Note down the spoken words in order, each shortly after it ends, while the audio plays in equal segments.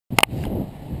Is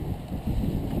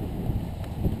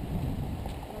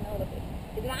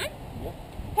it on? Yep.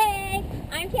 Hey,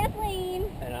 I'm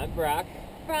Kathleen And I'm Brock.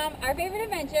 from Our Favorite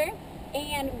Adventure,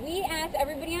 and we asked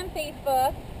everybody on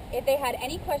Facebook if they had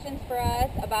any questions for us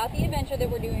about the adventure that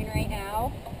we're doing right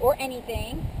now, or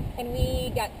anything, and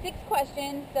we got 6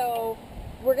 questions, so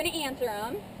we're going to answer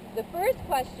them. The first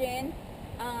question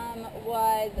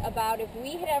was about if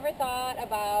we had ever thought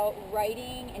about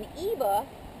writing an ebook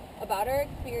about our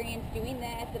experience doing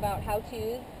this, about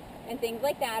how-tos and things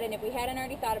like that, and if we hadn't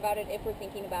already thought about it, if we're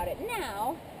thinking about it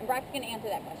now. And Brock's going to answer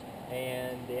that question.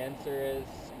 And the answer is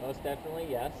most definitely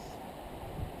yes.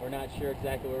 We're not sure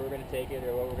exactly where we're going to take it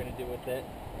or what we're going to do with it.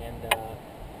 And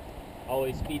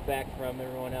always feedback from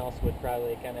everyone else would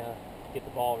probably kind of get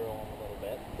the ball rolling a little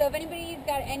bit. So if anybody's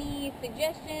got any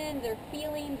suggestions or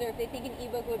feelings, or if they think an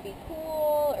ebook would be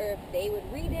cool, or if they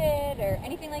would read it, or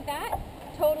anything like that,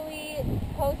 totally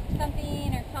post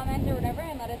something or comment or whatever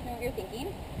and let us know what you're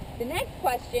thinking. The next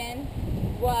question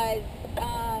was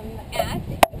asked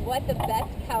what the best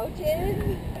couch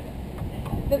is.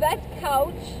 The best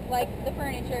couch, like the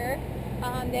furniture,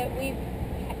 that we've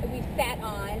sat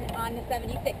on the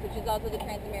 76, which is also the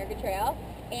Trans-America Trail,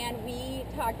 and we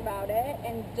talked about it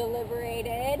and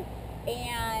deliberated,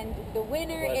 and the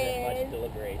winner Wasn't much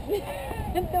deliberation.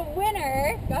 the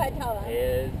winner, go ahead, tell them.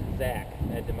 Is Zach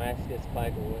at Damascus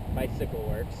Bicycle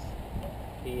Works.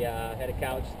 He had a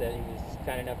couch that he was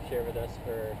kind enough to share with us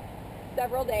for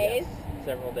Several days. yes,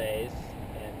 several days,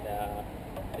 and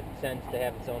it tends to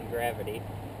have its own gravity.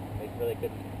 We really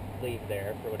couldn't leave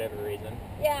there for whatever reason.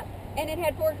 Yeah, and it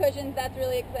had 4 cushions. That's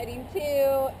really exciting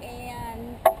too.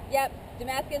 And yep,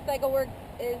 Damascus Cycle Works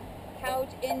is couch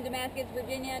in Damascus,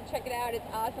 Virginia. Check it out. It's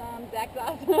awesome. Zach's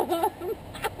awesome.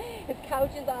 His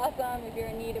couch is awesome if you're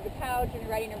in need of a couch and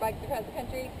you're riding your bikes across the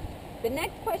country. The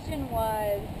next question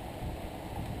was,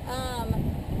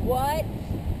 what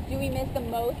do we miss the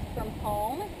most from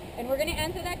home? And we're going to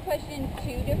answer that question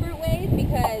 2 different ways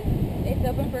because it's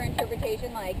open for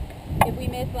interpretation. Like if we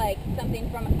miss like something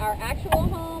from our actual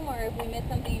home, or if we miss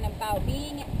something about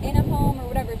being in a home or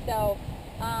whatever. So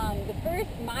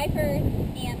my first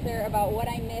answer about what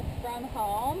I miss from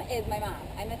home is my mom.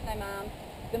 I miss my mom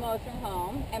the most from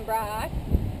home. And Brock?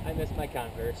 I miss my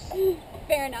Converse.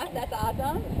 Fair enough, that's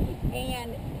awesome.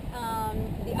 And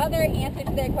the other answer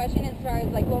to that question, as far as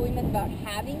like what we miss about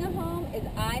having a home, is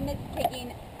I miss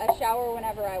taking a shower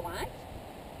whenever I want.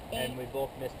 And we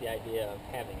both miss the idea of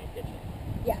having a kitchen.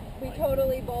 Yeah, we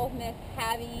totally both miss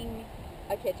having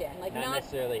a kitchen. Like Not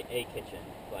necessarily a kitchen,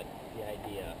 but the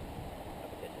idea of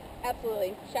a kitchen.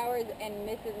 Absolutely. Showers and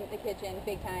misses the kitchen,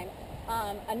 big time.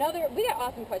 We got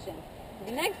awesome questions.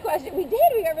 The next question, we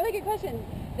got really good questions.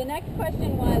 The next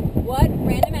question was, what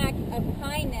random act of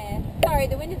kindness, sorry,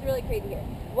 the wind is really crazy here.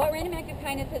 What random act of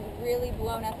kindness has really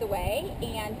blown us away?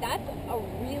 And that's a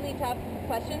really tough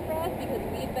question for us because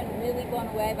we've been really blown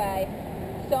away by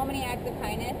so many acts of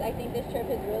kindness. I think this trip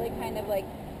has really kind of like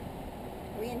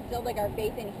reinstilled like our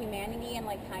faith in humanity and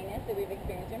like kindness that we've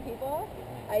experienced from people,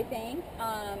 I think.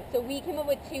 So we came up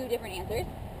with 2 different answers.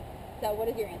 So what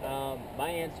is your answer? My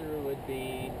answer would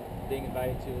be being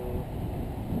invited to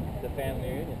the family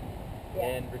reunion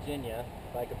in Virginia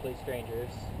by complete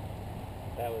strangers.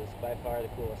 That was by far the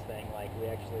coolest thing. Like we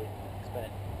actually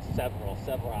spent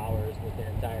several hours with their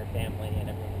entire family, and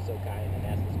everyone was so kind and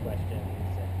asked us questions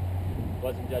and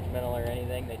wasn't judgmental or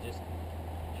anything. They just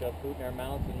shoved food in our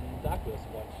mouths and talked to us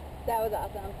a bunch. That was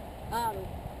awesome.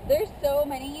 There's so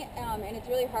many, and it's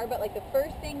really hard, but like the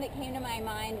first thing that came to my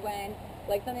mind when,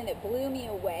 like something that blew me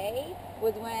away,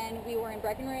 was when we were in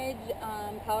Breckenridge,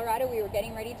 Colorado. We were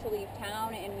getting ready to leave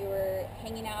town, and we were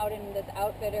hanging out in this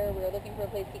outfitter. We were looking for a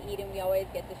place to eat, and we always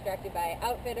get distracted by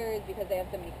outfitters because they have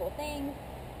so many cool things.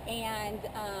 And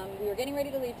we were getting ready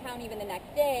to leave town even the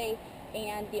next day,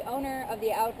 and the owner of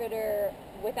the outfitter,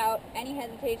 without any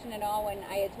hesitation at all, when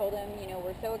I had told him,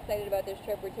 we're so excited about this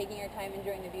trip, we're taking our time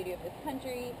enjoying the beauty of this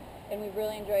country, and we've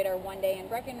really enjoyed our one day in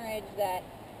Breckenridge, that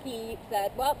he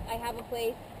said, well, I have a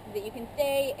place that you can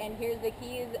stay, and here's the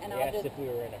keys, and He asked if we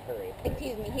were in a hurry.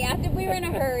 Excuse me. He asked if we were in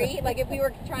a hurry, like if we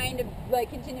were trying to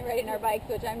like continue riding our bikes,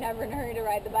 which I'm never in a hurry to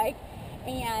ride the bike.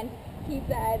 And he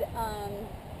said,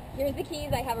 here's the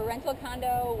keys. I have a rental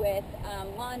condo with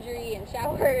laundry and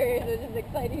showers, which is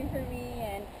exciting for me.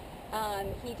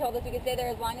 And he told us we could stay there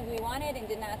as long as we wanted and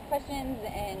didn't ask questions.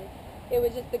 And it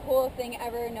was just the coolest thing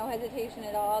ever. No hesitation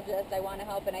at all. Just, I want to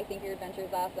help, and I think your adventure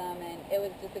is awesome. And it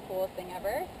was just the coolest thing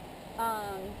ever.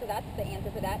 So that's the answer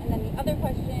for that. And then the other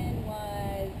question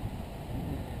was,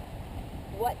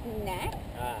 what's next?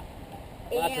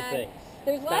 Lots of things.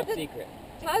 There's Top lots of secret.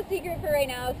 top secret for right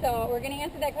now. So we're gonna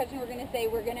answer that question. We're gonna say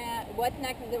what's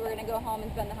next is that we're gonna go home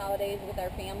and spend the holidays with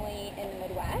our family in the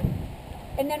Midwest.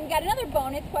 And then we got another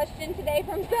bonus question today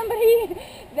from somebody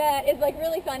that is like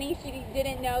really funny. She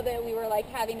didn't know that we were like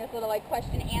having this little like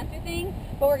question answer thing,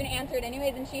 but we're gonna answer it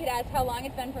anyways. And she had asked how long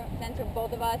it's been since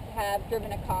both of us have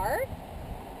driven a car.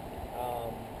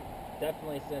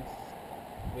 Definitely since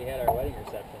we had our wedding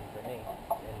reception for me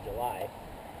in July,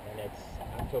 and it's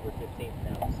October 15th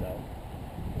now, so.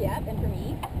 Yep, and for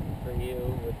me. For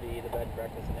you would be the bed and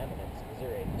breakfast in Eminence,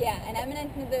 Missouri. Yeah, in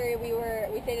Eminence, Missouri,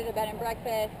 we stayed at a bed and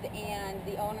breakfast, and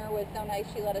the owner was so nice,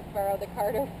 she let us borrow the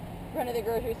car to run to the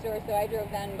grocery store, so I drove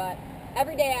then, but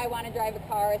every day I want to drive a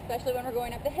car, especially when we're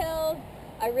going up the hills.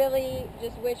 I really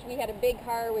just wish we had a big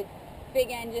car with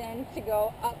big engines to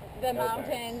go up the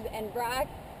mountains, and Brock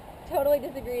totally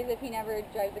disagrees. If he never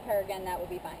drives the car again, that would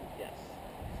be fine. Yes.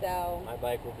 So my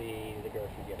bike will be the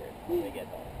grocery getter when we get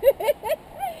home.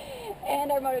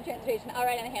 And our mode of transportation, I'll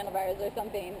ride on the handlebars or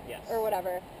something, yes, or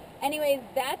whatever. Anyways,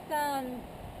 that's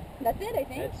it, I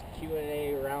think. That's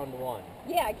Q&A round 1.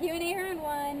 Yeah, Q&A round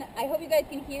 1. I hope you guys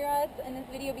can hear us in this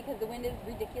video because the wind is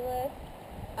ridiculous.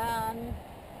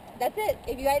 That's it.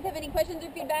 If you guys have any questions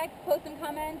or feedback, post some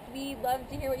comments. We'd love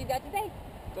to hear what you've got to say.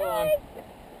 Go on. Bye.